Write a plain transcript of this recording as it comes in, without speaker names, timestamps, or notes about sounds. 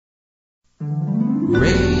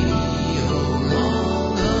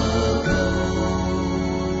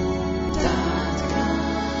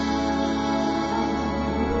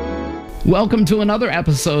Welcome to another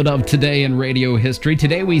episode of Today in Radio History.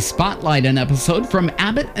 Today we spotlight an episode from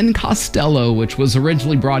Abbott and Costello, which was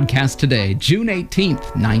originally broadcast today, June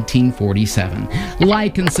 18th, 1947.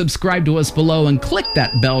 Like and subscribe to us below and click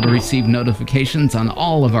that bell to receive notifications on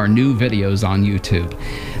all of our new videos on YouTube.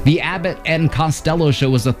 The Abbott and Costello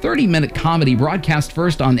Show was a 30-minute comedy broadcast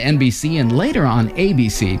first on NBC and later on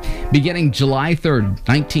ABC, beginning July 3rd,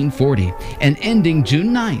 1940, and ending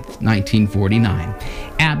June 9th, 1949.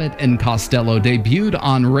 Abbott and Costello debuted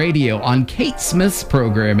on radio on Kate Smith's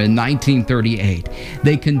program in 1938.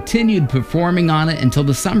 They continued performing on it until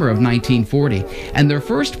the summer of 1940, and their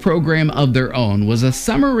first program of their own was a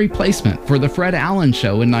summer replacement for The Fred Allen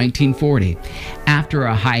Show in 1940. After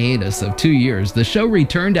a hiatus of 2 years, the show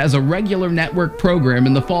returned as a regular network program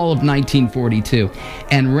in the fall of 1942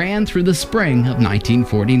 and ran through the spring of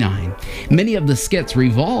 1949. Many of the skits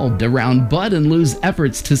revolved around Bud and Lou's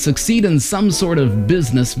efforts to succeed in some sort of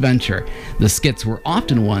business venture. The skits were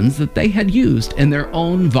often ones that they had used in their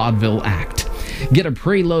own vaudeville act. Get a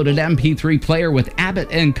preloaded MP3 player with Abbott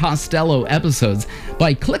and Costello episodes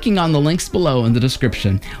by clicking on the links below in the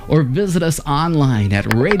description, or visit us online at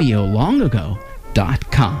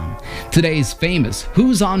RadioLongAgo.com. Today's famous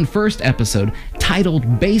Who's On First episode,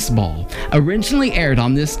 titled Baseball, originally aired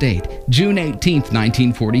on this date, June 18th,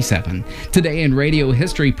 1947. Today in Radio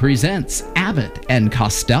History presents Abbott and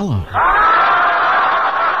Costello.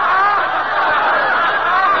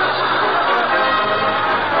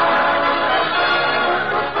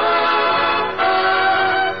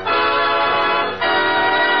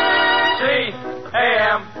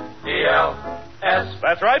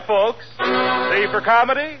 That's right, folks. C for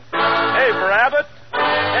comedy, A for Abbott,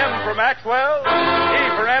 M for Maxwell, E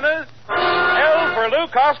for Ennis, L for Lou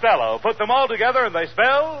Costello. Put them all together and they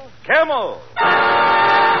spell Camel.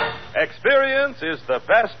 Experience is the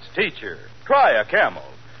best teacher. Try a Camel.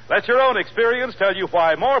 Let your own experience tell you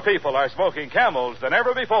why more people are smoking Camels than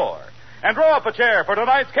ever before. And draw up a chair for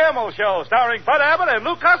tonight's Camel Show starring Bud Abbott and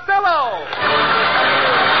Lou Costello.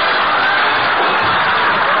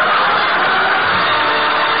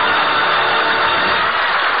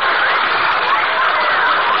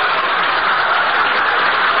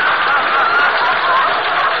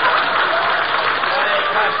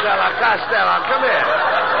 Costello, come here.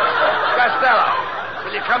 Costello,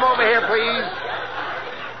 will you come over here, please?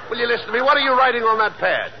 Will you listen to me? What are you writing on that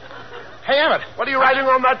pad? Hey, Abbott. What are you writing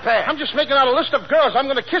on that pad? I'm just making out a list of girls I'm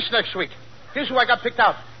going to kiss next week. Here's who I got picked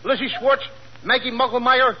out. Lizzie Schwartz, Maggie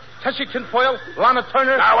Mugglemeyer, Tessie Tinfoil, Lana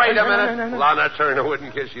Turner. Now, wait a minute. No. Lana Turner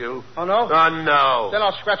wouldn't kiss you. Oh, no? Oh, no. Then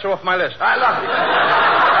I'll scratch her off my list. I love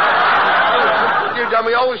you. You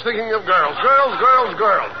dummy, always thinking of girls. Girls.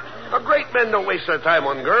 The great men don't waste their time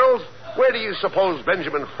on girls. Where do you suppose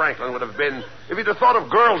Benjamin Franklin would have been if he'd have thought of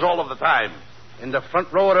girls all of the time? In the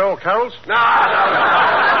front row at Earl Carroll's? No.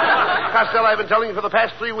 Costello, I've been telling you for the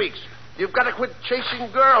past 3 weeks. You've got to quit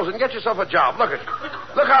chasing girls and get yourself a job.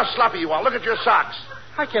 Look how sloppy you are. Look at your socks.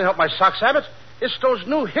 I can't help my socks, Abbott. It's those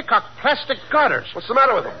new Hickok plastic garters. What's the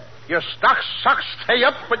matter with them? Your socks stay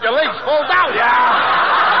up, but your legs fall down.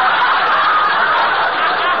 Yeah.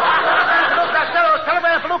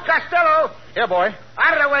 Telegram for Lou Costello. Here, boy.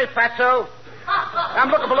 Out of the way, Fatso.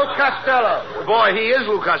 I'm looking for Lou Costello. Boy, he is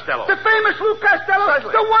Lou Costello. The famous Lou Costello.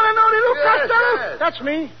 Precisely. The one and only Lou Costello. Yes. That's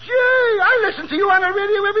me. Gee, I listen to you on the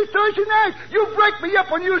radio every Thursday night. You break me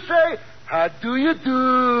up when you say, how do you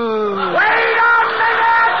do?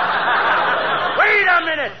 Wait a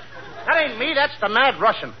minute. That ain't me. That's the mad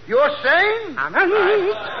Russian. You're saying?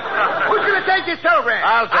 Who's going to take this telegram?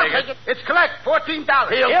 I'll take it. It's collect, $14.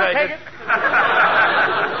 He'll take it.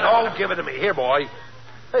 Oh, give it to me. Here, boy.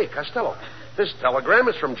 Hey, Costello, this telegram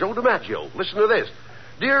is from Joe DiMaggio. Listen to this.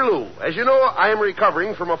 Dear Lou, as you know, I am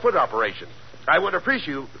recovering from a foot operation. I would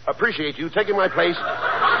appreciate you taking my place.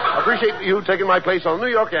 Appreciate you taking my place on the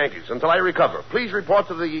New York Yankees until I recover. Please report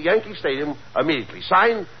to the Yankee Stadium immediately.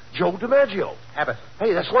 Signed, Joe DiMaggio. Abbott.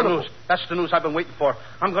 Hey, that's wonderful. News. That's the news I've been waiting for.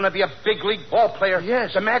 I'm going to be a big league ball player.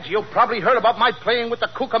 Yes. DiMaggio probably heard about my playing with the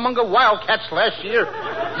Cucamonga Wildcats last year.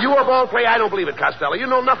 You a ball player? I don't believe it, Costello. You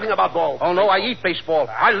know nothing about ball. Oh, no, I eat baseball.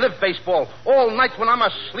 I live baseball. All night when I'm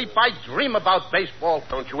asleep, I dream about baseball.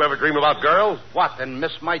 Don't you ever dream about girls? What, and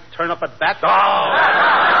miss my turn up at bat? Oh!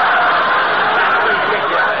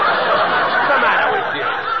 What's the matter with you?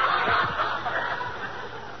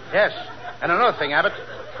 Yes. And another thing, Abbott.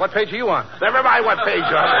 What page are you on? Never mind what page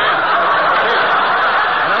you're on.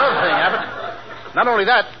 Another thing, Abbott. Not only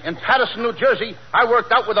that, in Paterson, New Jersey, I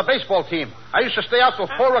worked out with a baseball team. I used to stay out till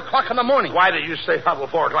 4 o'clock in the morning. Why did you stay out till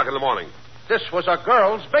 4 o'clock in the morning? This was a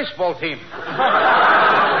girls' baseball team.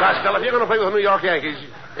 Costello, if you're going to play with the New York Yankees,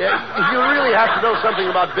 you really have to know something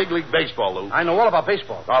about big league baseball, Lou. I know all about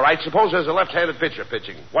baseball. All right, suppose there's a left-handed pitcher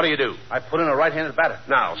pitching. What do? I put in a right-handed batter.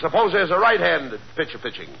 Now, suppose there's a right-handed pitcher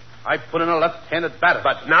pitching. I put in a left-handed batter.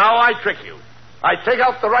 But now I trick you. I take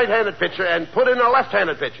out the right-handed pitcher and put in a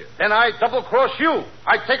left-handed pitcher. Then I double-cross you.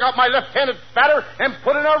 I take out my left-handed batter and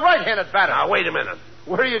put in a right-handed batter. Now, wait a minute.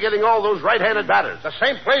 Where are you getting all those right-handed batters? The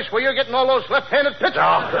same place where you're getting all those left-handed pitchers.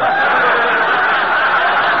 Oh.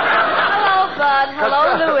 Hello, Bud.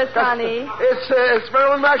 Hello, Louis, honey. It's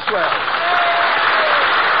Marilyn Maxwell.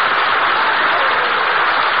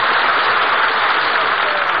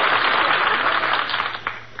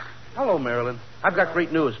 Hello, Marilyn. I've got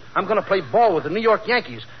great news. I'm going to play ball with the New York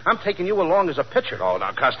Yankees. I'm taking you along as a pitcher. Oh,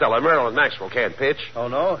 now, Costello, Marilyn Maxwell can't pitch. Oh,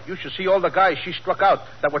 no? You should see all the guys she struck out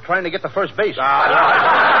that were trying to get to first base.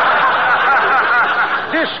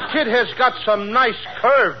 This kid has got some nice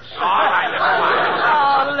curves.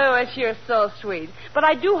 Oh, Louis, you're so sweet. But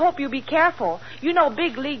I do hope you be careful. You know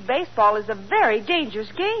big league baseball is a very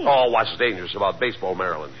dangerous game. Oh, what's dangerous about baseball,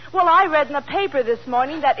 Marilyn? Well, I read in the paper this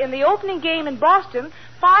morning that in the opening game in Boston,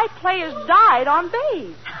 5 players died on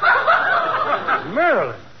base.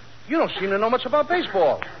 Marilyn, you don't seem to know much about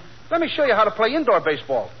baseball. Let me show you how to play indoor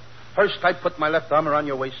baseball. First, I put my left arm around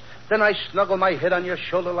your waist. Then I snuggle my head on your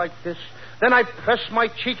shoulder like this. Then I press my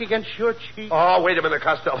cheek against your cheek. Oh, wait a minute,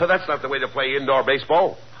 Costello. That's not the way to play indoor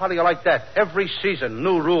baseball. How do you like that? Every season,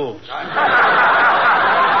 new rules. Well,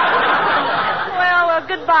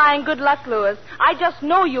 goodbye and good luck, Louis. I just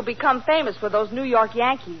know you'll become famous with those New York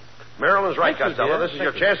Yankees. Marilyn's right, Thank you, Costello. dear. This is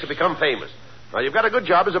your chance to become famous. Now, you've got a good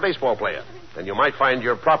job as a baseball player, and you might find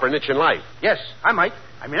your proper niche in life. Yes, I might.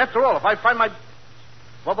 I mean, after all, if I find my...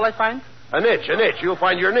 What will I find? A niche. You'll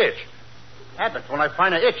find your niche. Abbott, when I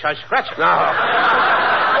find an itch, I scratch it. Now,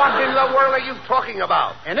 what in the world are you talking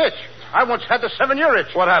about? An itch? I once had the 7-year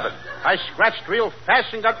itch. What happened? I scratched real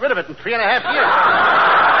fast and got rid of it in 3.5 years. Well,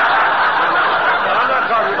 I'm not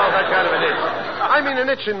talking about that kind of an itch. I mean an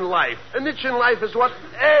itch in life. An itch in life is what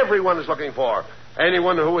everyone is looking for.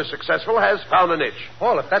 Anyone who is successful has found a niche.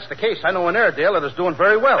 Well, if that's the case, I know an Airedale that is doing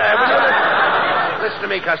very well. Listen to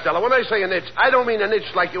me, Costello. When I say an itch, I don't mean an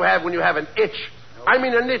itch like you have when you have an itch. I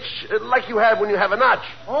mean an itch like you have when you have a notch.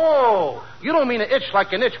 Oh, you don't mean an itch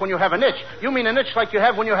like an itch when you have an itch. You mean an itch like you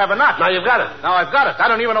have when you have a notch. Now you've got it. Now I've got it. I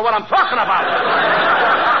don't even know what I'm talking about.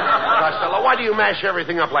 Costello, why do you mash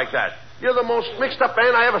everything up like that? You're the most mixed-up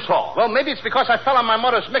man I ever saw. Well, maybe it's because I fell on my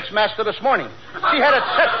mother's mix master this morning. She had it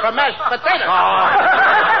set for mashed potatoes.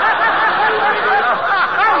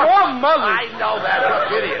 Oh, mother. I know that,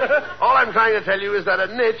 you idiot. All I'm trying to tell you is that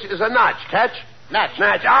a niche is a notch. Catch? Natch.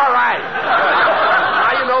 All right.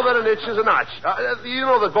 Now you know that a niche is a notch. You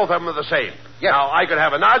know that both of them are the same. Yes. Now, I could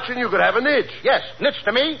have a notch and you could have a niche. Yes, niche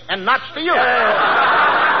to me and notch to you.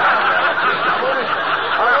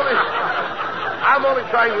 I'm only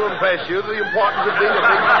trying to impress you the importance of being a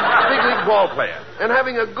big league ball player and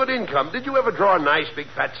having a good income. Did you ever draw a nice, big,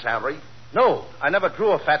 fat salary? No, I never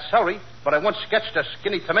drew a fat celery, but I once sketched a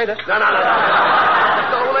skinny tomato. No. So when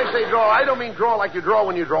I say draw, I don't mean draw like you draw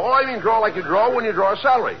when you draw. I mean draw like you draw when you draw a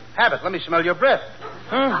salary. Have it. Let me smell your breath.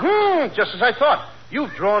 Just as I thought.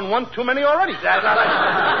 You've drawn one too many already. Will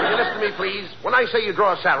you listen to me, please? When I say you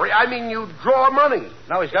draw a salary, I mean you draw money.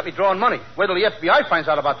 Now he's got me drawing money. Wait till the FBI finds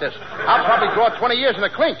out about this. I'll probably draw 20 years in a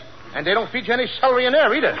clink. And they don't feed you any celery in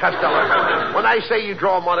there either. Costello, when I say you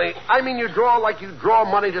draw money, I mean you draw like you draw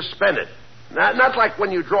money to spend it. Not like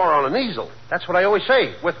when you draw on an easel. That's what I always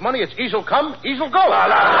say. With money, it's easel come, easel go.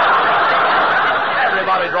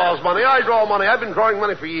 Everybody draws money. I draw money. I've been drawing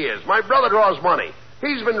money for years. My brother draws money.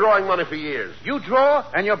 He's been drawing money for years. You draw,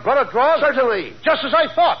 and your brother draws? Certainly. Just as I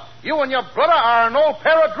thought. You and your brother are an old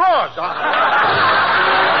pair of drawers.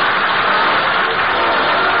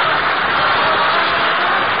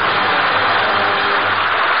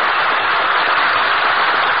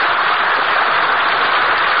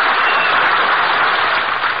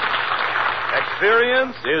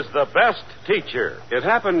 Experience is the best teacher. It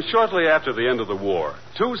happened shortly after the end of the war.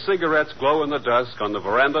 2 cigarettes glow in the dusk on the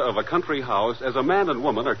veranda of a country house as a man and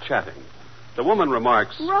woman are chatting. The woman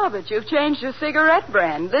remarks, Robert, you've changed your cigarette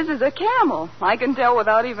brand. This is a Camel. I can tell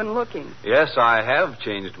without even looking. Yes, I have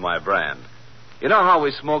changed my brand. You know how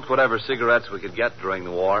we smoked whatever cigarettes we could get during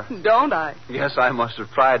the war? Don't I? Yes, I must have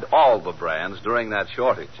tried all the brands during that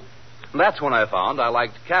shortage. That's when I found I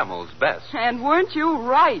liked Camel's best. And weren't you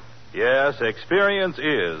right? yes, experience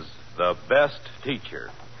is the best teacher.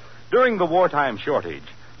 During the wartime shortage,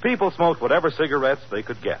 People smoked whatever cigarettes they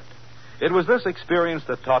could get. It was this experience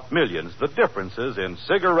that taught millions the differences in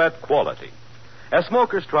cigarette quality. As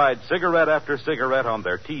smokers tried cigarette after cigarette on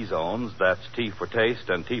their T-zones, that's T for taste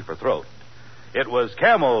and T for throat, it was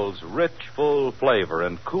Camel's rich, full flavor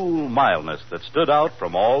and cool mildness that stood out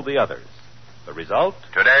from all the others. The result?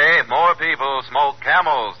 Today, more people smoke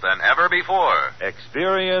Camels than ever before.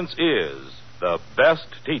 Experience is the best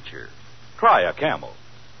teacher. Try a Camel.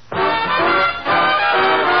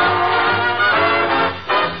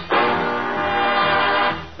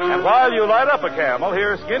 And while you light up a Camel,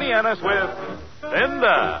 here's Skinny Ennis with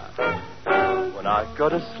Linda. When I go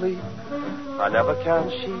to sleep, I never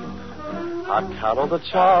count sheep. I count all the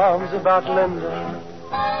charms about Linda.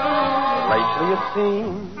 Lately it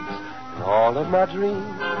seems, in all of my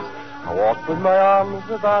dreams, I walk with my arms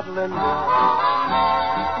about Linda.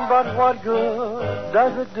 But what good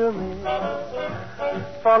does it do me?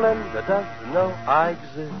 For Linda doesn't know I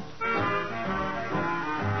exist.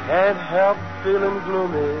 Can't help feeling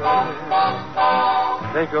gloomy.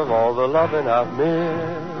 Think of all the loving I've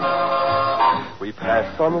missed. We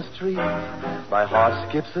pass on the street, my heart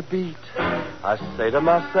skips a beat. I say to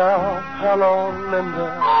myself, hello,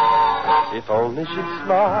 Linda. If only she'd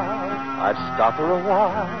smile, I'd stop her a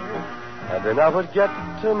while, and then I would get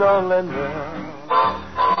to know Linda.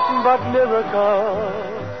 But miracles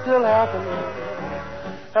still happen,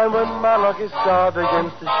 and when my lucky star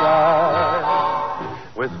begins to shine,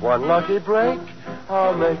 with one lucky break,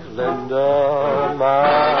 I'll make Linda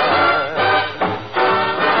mine.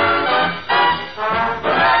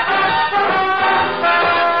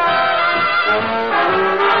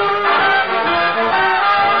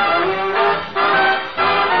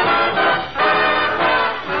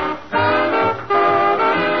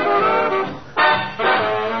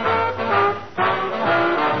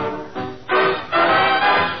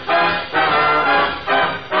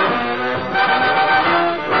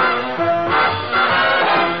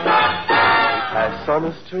 On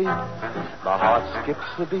the street, my heart skips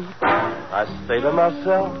a beat. I say to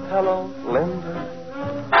myself, hello, Linda.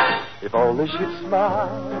 If only she'd smile,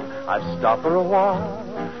 I'd stop her a while,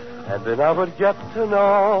 and then I would get to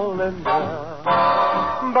know Linda.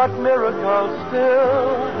 But miracles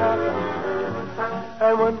still happen,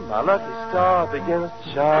 and when my lucky star begins to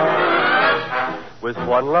shine, with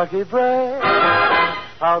one lucky break,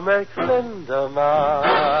 I'll make Linda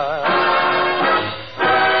mine.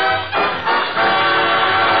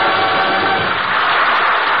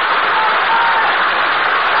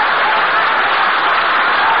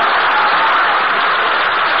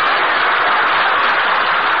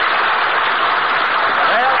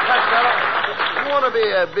 Be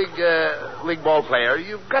a big league ball player,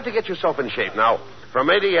 you've got to get yourself in shape. Now, from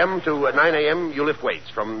 8 a.m. to 9 a.m., you lift weights.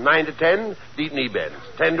 From 9 to 10, deep knee bends.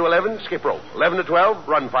 10 to 11, skip rope. 11 to 12,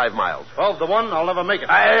 run 5 miles. 12 to 1, I'll never make it.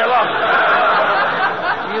 Look,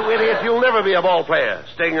 you idiot, you'll never be a ball player.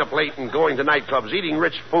 Staying up late and going to nightclubs, eating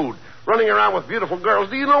rich food, running around with beautiful girls.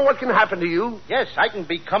 Do you know what can happen to you? Yes, I can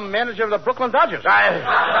become manager of the Brooklyn Dodgers.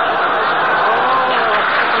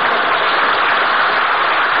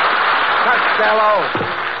 Costello,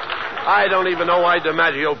 I don't even know why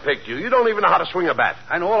DiMaggio picked you. You don't even know how to swing a bat.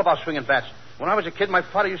 I know all about swinging bats. When I was a kid, my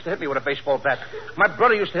father used to hit me with a baseball bat. My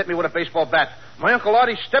brother used to hit me with a baseball bat. My Uncle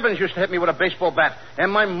Artie Stebbins used to hit me with a baseball bat.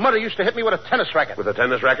 And my mother used to hit me with a tennis racket. With a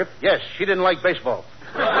tennis racket? Yes, she didn't like baseball.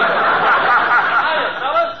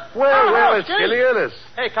 Well, it's Skinny Ennis.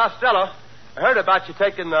 Hey, Costello, I heard about you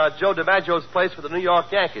taking Joe DiMaggio's place for the New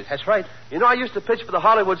York Yankees. That's right. You know, I used to pitch for the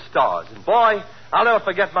Hollywood Stars, and boy, I'll never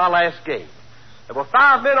forget my last game. There were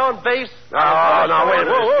 5 men on base. No, wait a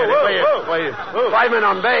minute. Wait. 5 men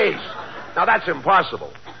on base. Now, that's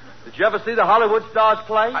impossible. Did you ever see the Hollywood Stars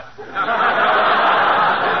play?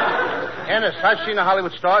 Ennis, I've seen the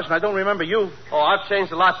Hollywood Stars, and I don't remember you. Oh, I've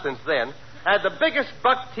changed a lot since then. I had the biggest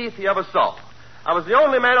buck teeth you ever saw. I was the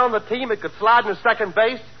only man on the team that could slide into second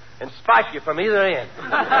base and spike you from either end.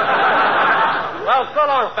 Well, so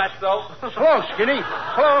long, Fatso. So long, Skinny.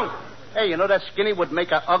 So long. Hey, you know that Skinny would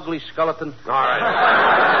make an ugly skeleton? All right.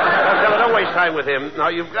 Now, don't waste time with him. Now,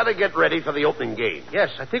 you've got to get ready for the opening game.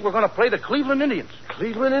 Yes, I think we're going to play the Cleveland Indians.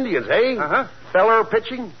 Cleveland Indians, eh? Uh-huh. Feller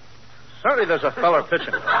pitching? Certainly there's a feller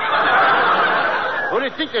pitching. Who do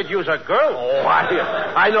you think they'd use, a girl? Oh,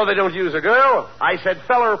 I know they don't use a girl. I said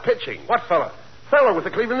feller pitching. What feller? Feller with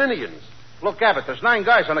the Cleveland Indians. Look, Abbott, there's 9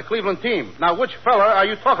 guys on the Cleveland team. Now, which feller are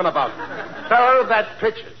you talking about? Feller that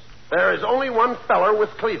pitches. There is only one feller with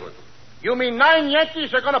Cleveland. You mean 9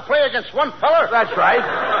 Yankees are going to play against one feller? That's right.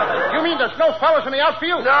 You mean there's no fellas in the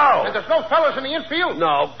outfield? No. And there's no fellas in the infield?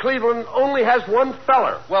 No, Cleveland only has one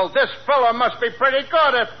feller. Well, this fella must be pretty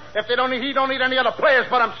good if he don't need any other players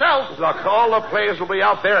but himself. Look, all the players will be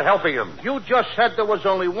out there helping him. You just said there was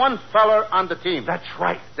only one feller on the team. That's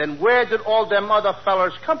right. Then where did all them other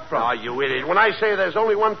fellers come from? Ah, you idiot. When I say there's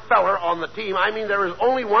only one feller on the team, I mean there is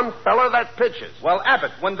only one feller that pitches. Well,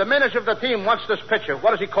 Abbott, when the manager of the team wants this pitcher,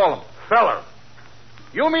 what does he call him? Feller.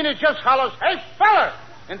 You mean he just hollers, "Hey, feller!"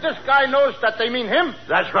 And this guy knows that they mean him?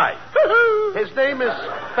 That's right. His name is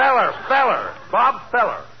Feller, Bob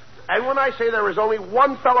Feller. And when I say there is only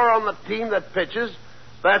one feller on the team that pitches,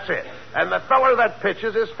 that's it. And the feller that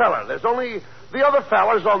pitches is Feller. There's only the other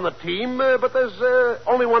fellers on the team, but there's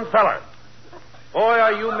only one feller. Boy,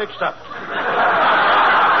 are you mixed up.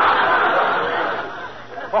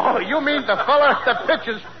 Oh, you mean the feller that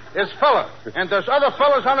pitches is Feller. And there's other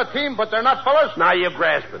fellas on the team, but they're not fellas? Now you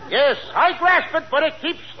grasp it. Yes, I grasp it, but it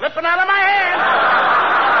keeps slipping out of my hand.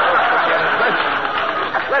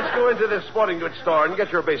 Let's go into this sporting goods store and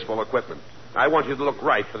get your baseball equipment. I want you to look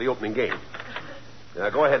right for the opening game. Now,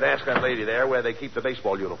 go ahead and ask that lady there where they keep the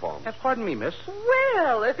baseball uniforms. Pardon me, miss.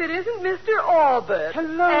 Well, if it isn't Mr. Abbott.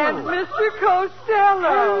 Hello. And Mr.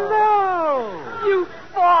 Costello. Hello. You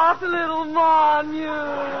fat little mon, you.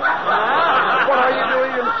 What are you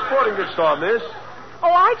doing in the sporting goods store, miss? Oh,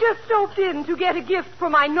 I just stopped in to get a gift for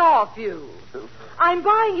my nephew. I'm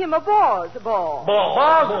buying him a Boz ball.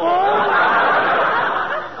 Boz ball?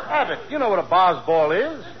 Abbott, you know what a Boz ball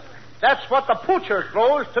is. That's what the poocher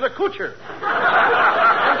throws to the coocher.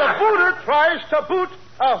 And the booter tries to boot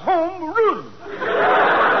a home run.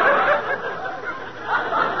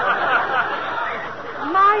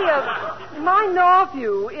 My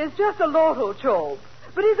nephew is just a lotto chope,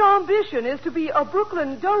 but his ambition is to be a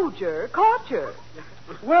Brooklyn Dozier catcher.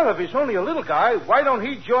 Well, if he's only a little guy, why don't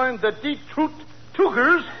he join the Detroit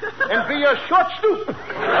Tougers and be a short stoop?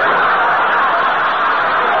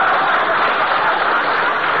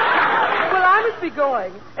 Well, I must be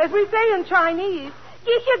going. As we say in Chinese,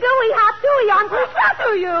 get your gooey hot suey on push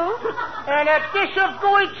to you. And a dish of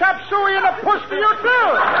gooey chop suey and a push to you, too.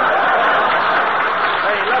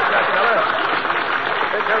 Hey, look, that fella.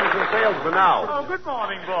 Here comes the salesman now. Oh, good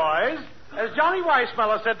morning, boys. As Johnny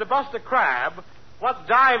Weissmuller said to Buster Crabbe, what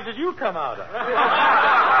dive did you come out of?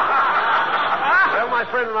 Well, my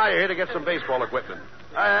friend and I are here to get some baseball equipment.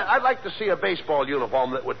 I'd like to see a baseball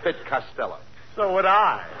uniform that would fit Costello. So would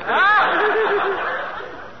I.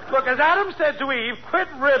 Look, as Adam said to Eve, quit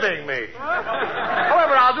ribbing me.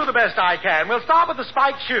 However, I'll do the best I can. We'll start with the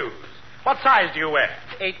spiked shoes. What size do you wear?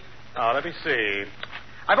 8. Oh, let me see.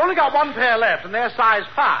 I've only got one pair left, and they're size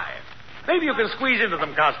 5. Maybe you can squeeze into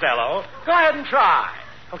them, Costello. Go ahead and try.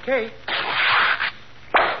 Okay.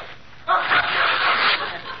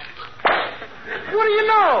 What do you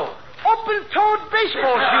know? Open-toed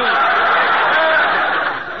baseball shoes.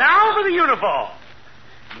 Now for the uniform.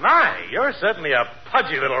 My, you're certainly a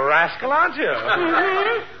pudgy little rascal, aren't you?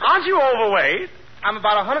 Mm-hmm. Aren't you overweight? I'm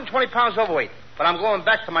about 120 pounds overweight, but I'm going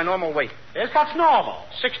back to my normal weight. Yes, what's normal?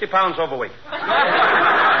 60 pounds overweight.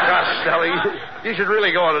 Costello, you should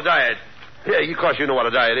really go on a diet. Yeah, of course you know what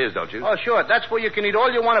a diet is, don't you? Oh, sure. That's where you can eat all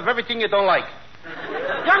you want of everything you don't like.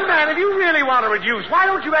 Young man, if you really want to reduce, why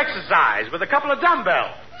don't you exercise with a couple of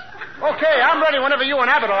dumbbells? Okay, I'm ready whenever you and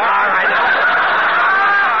Abbott are. All right.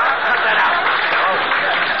 Cut that out.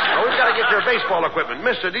 Well, we've got to get your baseball equipment.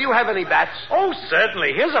 Mister, do you have any bats? Oh,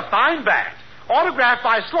 certainly. Here's a fine bat. Autographed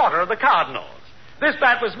by Slaughter of the Cardinals. This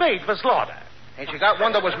bat was made for Slaughter. Ain't you got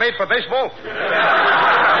one that was made for baseball?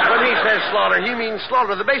 When he says Slaughter, he means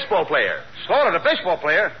Slaughter, the baseball player. Slaughter, the baseball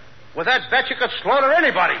player? With that bat, you could slaughter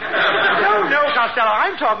anybody. No, Costello.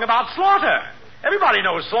 I'm talking about Slaughter. Everybody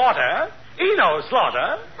knows Slaughter. He knows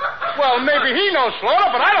Slaughter. Well, maybe he knows Slaughter,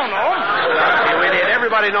 but I don't know him. You idiot.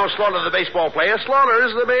 Everybody knows Slaughter, the baseball player. Slaughter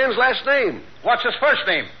is the man's last name. What's his first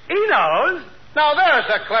name? He knows. Now, there's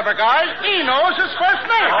a clever guy. He knows his first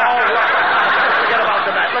name. Oh, look. Forget about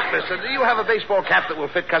the bat. Look, mister, do you have a baseball cap that will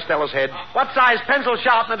fit Costello's head? What size pencil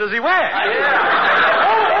sharpener does he wear? Yeah.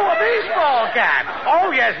 Oh, a baseball cap.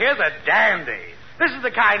 Oh, yes, here's a dandy. This is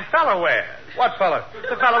the kind fella wears. What fella?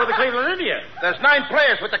 The fella with the Cleveland Indians. There's 9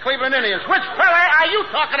 players with the Cleveland Indians. Which fella are you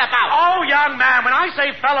talking about? Oh, young man, when I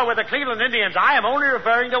say fella with the Cleveland Indians, I am only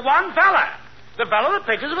referring to one fella. The fellow that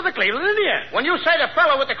pitches for the Cleveland Indians. When you say the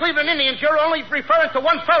fellow with the Cleveland Indians, you're only referring to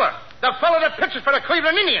one fella. The fellow that pitches for the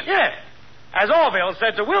Cleveland Indians. Yes. As Orville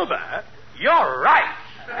said to Wilbur, you're right.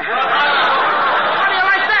 How do you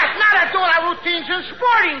like that? Now that's all our routines in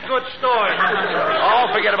sporting goods stores. Oh,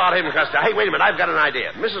 forget about him, Costello. Hey, wait a minute. I've got an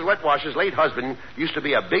idea. Mrs. Wetwash's late husband used to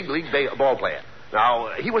be a big league ball player. Now,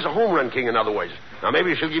 he was a home run king, in other words. Now,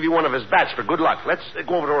 maybe she'll give you one of his bats for good luck. Let's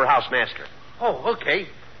go over to her house and ask her. Oh, okay.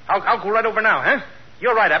 I'll go right over now, huh?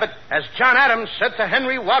 You're right, Abbott. As John Adams said to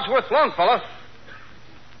Henry Wadsworth Longfellow.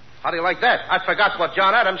 How do you like that? I forgot what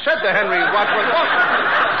John Adams said to Henry Wadsworth Longfellow.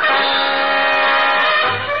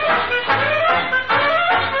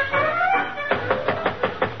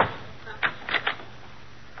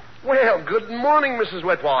 Well, good morning, Mrs.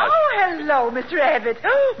 Wetwash. Oh, hello, Mr. Abbott.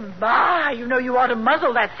 Oh, my, you know you ought to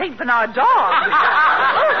muzzle that St. Bernard dog.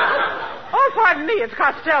 Oh, pardon me, it's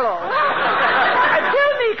Costello.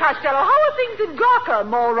 Tell me, Costello, how are things in Gawker,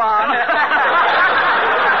 moron?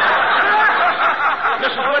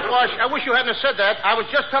 Mrs. Wetwash, I wish you hadn't have said that. I was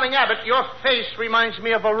just telling Abbott your face reminds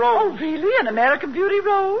me of a rose. Oh, really? An American Beauty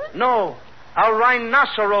rose? No, a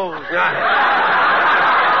rhinoceros.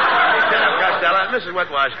 Costello. Mrs.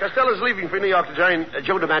 Wetwash, Costello's leaving for New York to join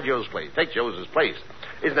Joe DiMaggio's place. Take Joe's place.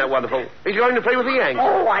 Isn't that wonderful? He's going to play with the Yanks.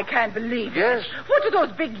 Oh, I can't believe it. Yes? What do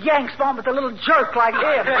those big Yanks want with a little jerk like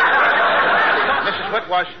him? Mrs.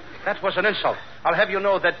 Wetwash, that was an insult. I'll have you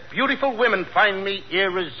know that beautiful women find me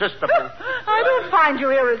irresistible. I don't find you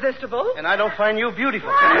irresistible. And I don't find you beautiful.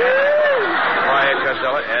 Quiet,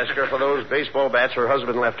 Costello. Ask her for those baseball bats her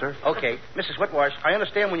husband left her. Okay. Mrs. Wetwash, I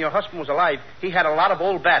understand when your husband was alive, he had a lot of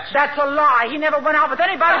old bats. That's a lie. He never went out with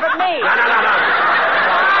anybody but me. No,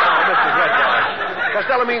 Mrs. Wetwash.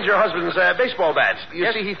 Costello means your husband's baseball bats. You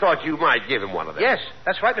see, he thought you might give him one of them. Yes,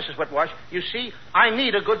 that's right, Mrs. Wetwash. You see, I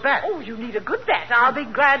need a good bat. Oh, you need a good bat. I'll be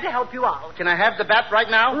glad to help you out. Can I have the bat right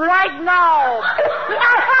now? Right now. My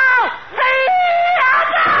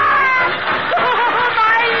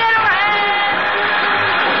little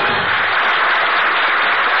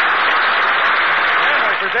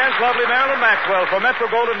Presents lovely Marilyn Maxwell for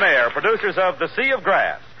Metro-Goldwyn-Mayer, producers of The Sea of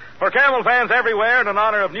Grass. For Camel fans everywhere and in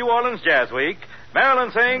honor of New Orleans Jazz Week,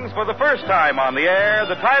 Marilyn sings for the first time on the air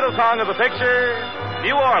the title song of the picture,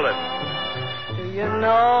 New Orleans. Do you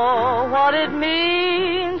know what it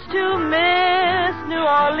means to miss New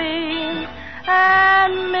Orleans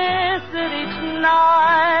and miss it each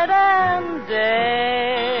night and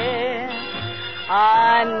day?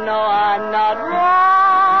 I know I'm not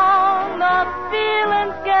wrong, the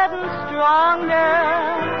feeling's getting stronger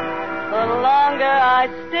the longer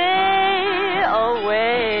I stay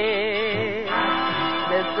away.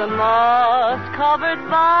 Miss the moss-covered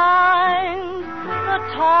vines, the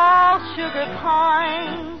tall sugar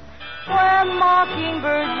pines, where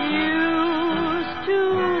mockingbirds used to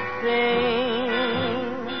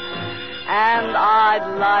sing. And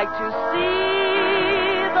I'd like to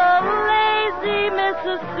see the lazy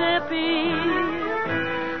Mississippi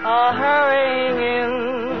hurrying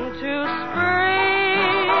into spring.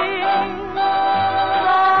 The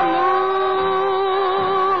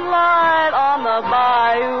moonlight on the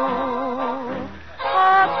bayou, a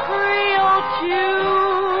Creole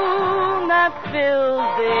tune that fills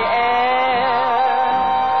the air.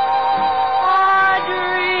 I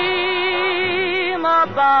dream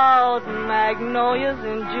about magnolias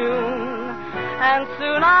in June, and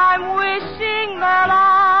soon I'm wishing that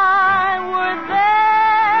I were there.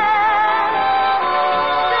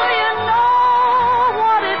 Do you know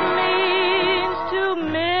what it means to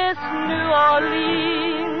miss New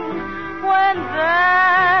Orleans when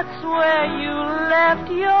that's where you left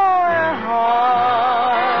your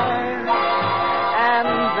heart? And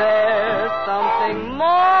there's something more.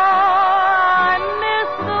 I miss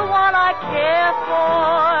the one I care for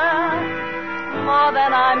more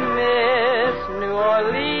than I miss New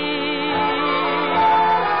Orleans.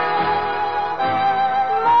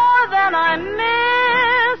 More than I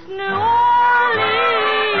miss New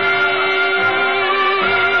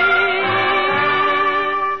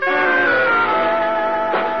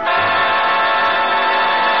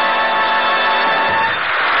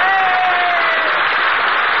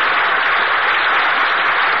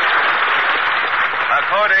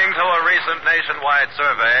According to a recent nationwide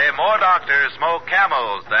survey, more doctors smoke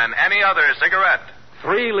Camels than any other cigarette.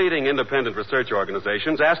 3 leading independent research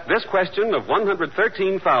organizations asked this question of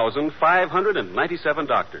 113,597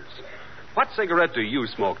 doctors. What cigarette do you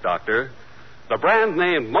smoke, doctor? The brand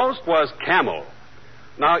named most was Camel.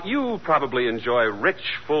 Now, you probably enjoy rich,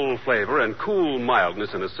 full flavor and cool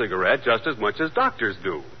mildness in a cigarette just as much as doctors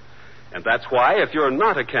do. And that's why, if you're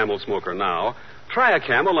not a Camel smoker now, try a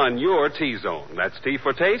Camel on your T-zone. That's T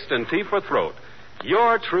for taste and T for throat.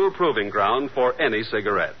 Your true proving ground for any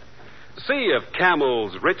cigarette. See if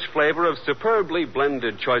Camel's rich flavor of superbly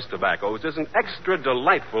blended choice tobaccos isn't extra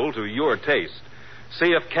delightful to your taste.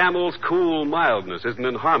 See if Camel's cool mildness isn't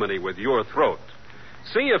in harmony with your throat.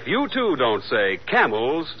 See if you, too, don't say,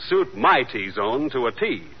 Camels suit my T-zone to a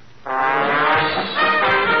T. Well,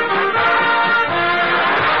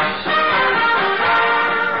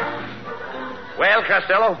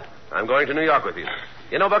 Costello, I'm going to New York with you.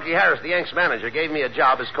 You know, Bucky Harris, the Yanks manager, gave me a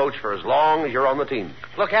job as coach for as long as you're on the team.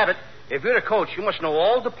 Look, Abbott, if you're the coach, you must know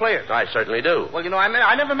all the players. I certainly do. Well, you know, I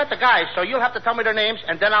never met the guys, so you'll have to tell me their names,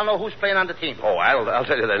 and then I'll know who's playing on the team. Oh, I'll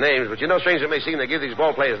tell you their names, but you know, strange it may seem, they give these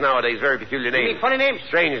ball players nowadays very peculiar names. You mean funny names?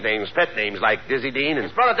 Strange names, pet names, like Dizzy Dean and...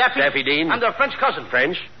 His brother Daffy? Daffy Dean. And their French cousin.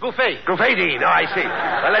 French? Gouffet. Gouffet Dean. Oh, I see.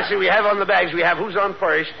 Well, let's see. We have on the bags, we have who's on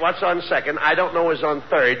first, what's on second, I don't know who's on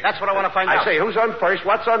third. That's what I want to find out. I say, who's on first,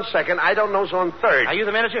 what's on second, I don't know who's on third. Are you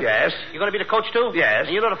the manager? Yes. You're going to be the coach, too?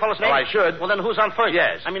 Yes. And you know the fellow's name? Oh, I should. Well, then who's on first?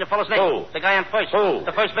 Yes. I mean the fellow's name. Who? The guy on first. Who?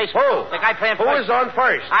 The first baseman. Who? The guy playing Who first. is on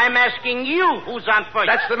first? I'm asking you who's on first.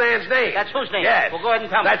 That's the man's name. That's whose name? Yes. Well, go ahead and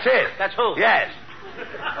tell me. That's it. That's who? Yes. Look,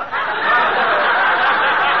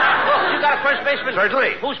 you got a first baseman.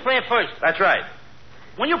 Certainly. Who's playing first? That's right.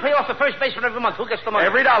 When you pay off the first baseman every month, who gets the money?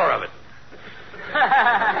 Every dollar of it.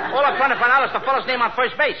 All I'm trying to find out is the fellow's name on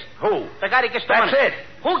first base. Who? The guy that gets the money. That's it.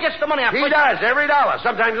 Who gets the money on He first does, every dollar.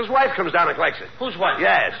 Sometimes his wife comes down and collects it. Whose wife?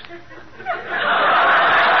 Yes. What's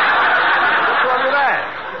wrong with that?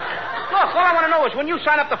 Look, all I want to know is when you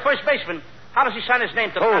sign up the first baseman, how does he sign his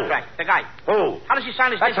name to the Who? contract? The guy. Who? How does he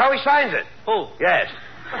sign his That's name? how he signs it. Who? Yes.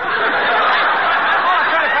 All I'm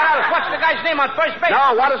trying to find out is what's the guy's name on first base?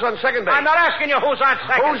 No, what is on second base? I'm not asking you who's on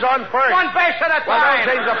second. Who's on first? One base at a time. Well, don't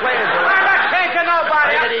change the players. I'm not changing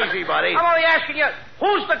nobody. Take it easy, buddy. I'm only asking you,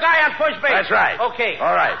 who's the guy on first base? That's right. Okay.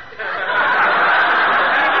 All right.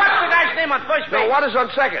 What's the guy's name on first base? No, what is on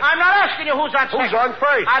second? I'm not asking you who's on second. Who's on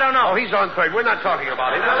first? I don't know. Oh, he's on third. We're not talking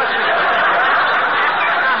about him. Now, let's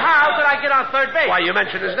How did I get on third base? Why, you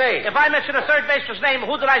mentioned his name. If I mention a third baseman's name,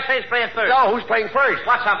 who did I say is playing third? No, who's playing first?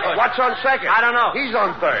 What's on first? What's on second? I don't know. He's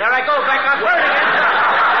on third. There I go, back on third again.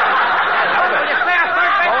 Will you stay on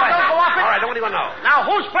third base and don't go off it? All right, I don't even know. Now,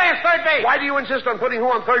 who's playing third base? Why do you insist on putting who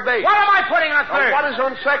on third base? What am I putting on third? What is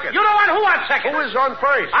on second? You don't want who on second? Who is on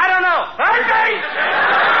first? I don't know. Third base!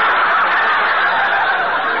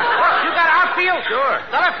 Look, you got outfield? Sure.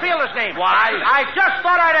 The left fielder's name. Why? I just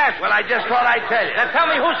thought I'd ask. Well, I just thought I'd tell you. Then tell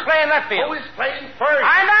me who's playing left field. Who is playing first?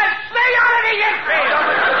 I'm not... Stay out of the infield!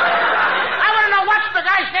 I want to know what's the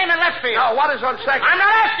guy's name in left field. No, what is on second? I'm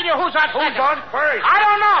not asking you who's on second. Who's on first? I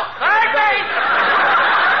don't know. Third base!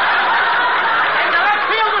 And the left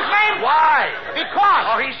fielder's name? Why? Because.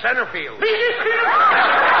 Oh, he's center field.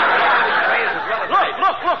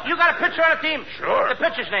 Look, you got a pitcher on the team? Sure. The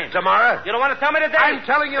pitcher's name? Tomorrow? You don't want to tell me today? I'm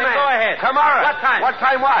telling you, Then man. Go ahead. Tomorrow. What time? What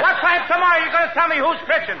time what? What time tomorrow you're going to tell me who's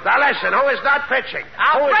pitching? Now, listen, who is not pitching?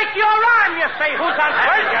 I'll break your arm, you say, who's on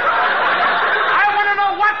first. I want to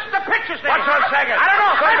know what's the pitcher's name. What's on second? I don't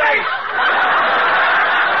know. Third base.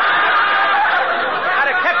 Now,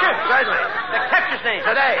 the catcher? Certainly. The catcher's name?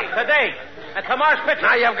 Today. And tomorrow's pitcher?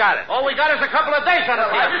 Now you've got it. All we got is a couple of days on the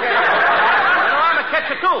team. You know, I'm a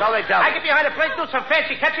catcher, too. So they tell me. I get behind the plate, do some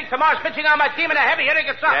fancy catching. Tomorrow's pitching on my team, and a heavy hitter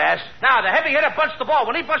gets up. Yes. Now, the heavy hitter bunts the ball.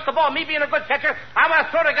 When he bunts the ball, me being a good catcher, I want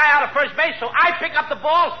to throw the guy out of first base, so I pick up the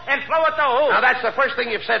ball and throw it to who? Now, that's the first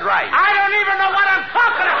thing you've said right. I don't even know what I'm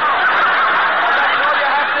talking about. That's all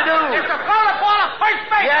you have to do. Is to throw the ball at first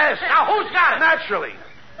base. Yes. Now, who's got it? Naturally.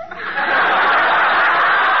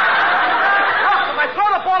 If I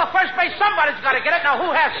throw the ball at first base, somebody's got to get it. Now,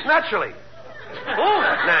 who has it? Naturally. Who?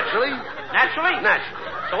 Naturally. Naturally? Naturally.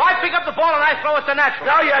 So I pick up the ball and I throw it to Naturally.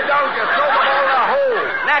 No, you don't. You throw the ball in a hole.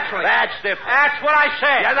 Naturally. That's different. That's what I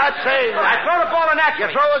said. You're not saying that. I throw the ball to You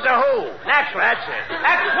Naturally. throw it to who? Naturally. That's it.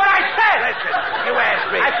 That's what I said. Listen, you asked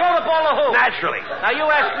me. I throw the ball to who? Naturally. Now you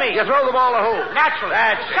ask me. You throw the ball to who? Naturally.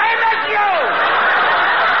 That's it. Same as you.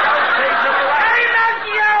 Don't change the Same as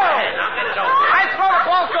you. Now get it over. I throw the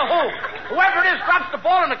ball to who? Whoever it is drops the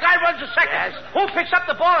ball and the guy runs a second. Yes. Who picks up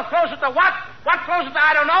the ball and throws it to what? What throws it to?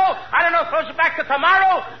 I don't know. I don't know. Throws it back to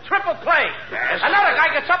tomorrow. Triple play. Yes. Another guy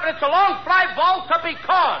gets up and it's a long fly ball to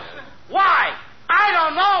because. Why? I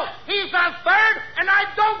don't know. He's on third and I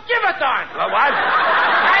don't give a darn. What?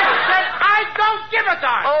 I said I don't give a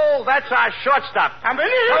darn. Oh, that's our shortstop. I'm in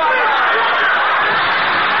Come on.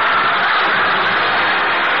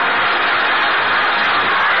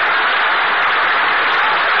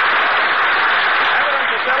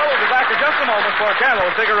 Just a moment for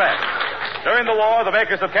Camel cigarettes. During the war, the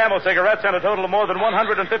makers of Camel cigarettes sent a total of more than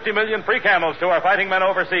 150 million free Camels to our fighting men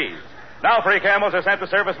overseas. Now free Camels are sent to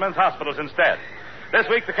servicemen's hospitals instead. This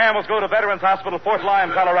week, the Camels go to Veterans Hospital, Fort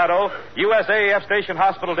Lyon, Colorado, USAAF Station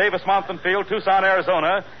Hospital, Davis-Monthan Field, Tucson,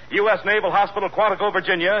 Arizona, U.S. Naval Hospital, Quantico,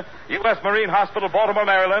 Virginia, U.S. Marine Hospital, Baltimore,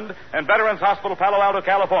 Maryland, and Veterans Hospital, Palo Alto,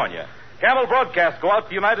 California. Camel broadcasts go out to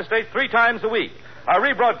the United States 3 times a week. are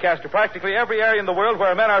rebroadcast to practically every area in the world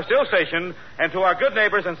where men are still stationed and to our good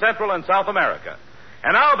neighbors in Central and South America.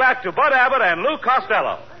 And now back to Bud Abbott and Lou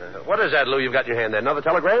Costello. What is that, Lou, you've got in your hand there? Another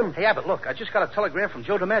telegram? Hey, Abbott, look, I just got a telegram from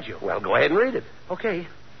Joe DiMaggio. Well, go ahead and read it. Okay.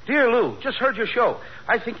 Dear Lou, just heard your show.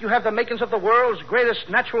 I think you have the makings of the world's greatest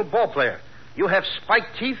natural ball player. You have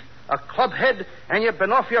spiked teeth, a club head, and you've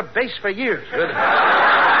been off your base for years. Good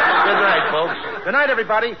night, folks. Good night,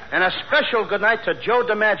 everybody, and a special good night to Joe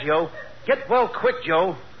DiMaggio. Get well quick,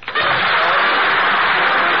 Joe.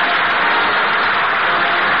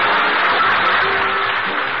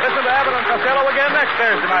 Listen to Abbott and Costello again next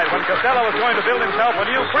Thursday night when Costello is going to build himself a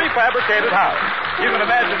new prefabricated house. You can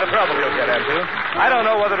imagine the trouble he'll get into. I don't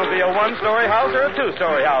know whether it'll be a one-story house or a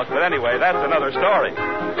two-story house, but anyway, that's another story.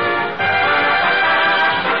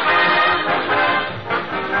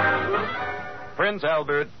 Prince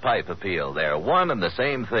Albert Pipe Appeal. They're one and the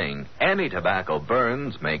same thing. Any tobacco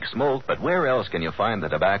burns, makes smoke, but where else can you find the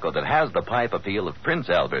tobacco that has the pipe appeal of Prince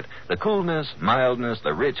Albert? The coolness, mildness,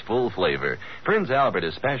 the rich, full flavor. Prince Albert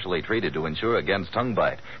is specially treated to ensure against tongue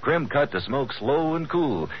bite. Crimp cut to smoke slow and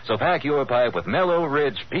cool. So pack your pipe with mellow,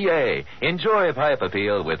 rich PA. Enjoy Pipe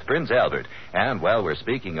Appeal with Prince Albert. And while we're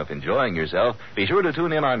speaking of enjoying yourself, be sure to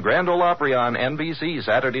tune in on Grand Ole Opry on NBC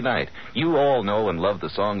Saturday night. You all know and love the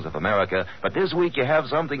songs of America, but this week you have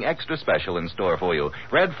something extra special in store for you.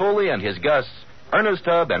 Red Foley and his guests, Ernest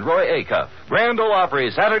Tubb and Roy Acuff. Grand Ole Opry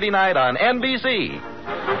Saturday night on NBC.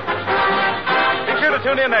 Be sure to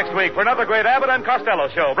tune in next week for another great Abbott and Costello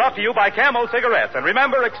show brought to you by Camel Cigarettes. And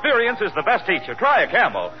remember, experience is the best teacher. Try a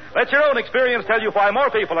Camel. Let your own experience tell you why more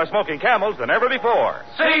people are smoking Camels than ever before.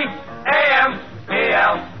 C-A-M-E-L-S.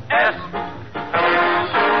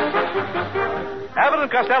 Abbott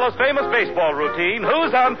and Costello's famous baseball routine,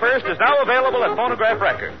 Who's on First, is now available at Phonograph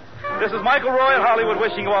Records. This is Michael Roy in Hollywood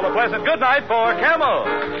wishing you all a pleasant good night for Camel.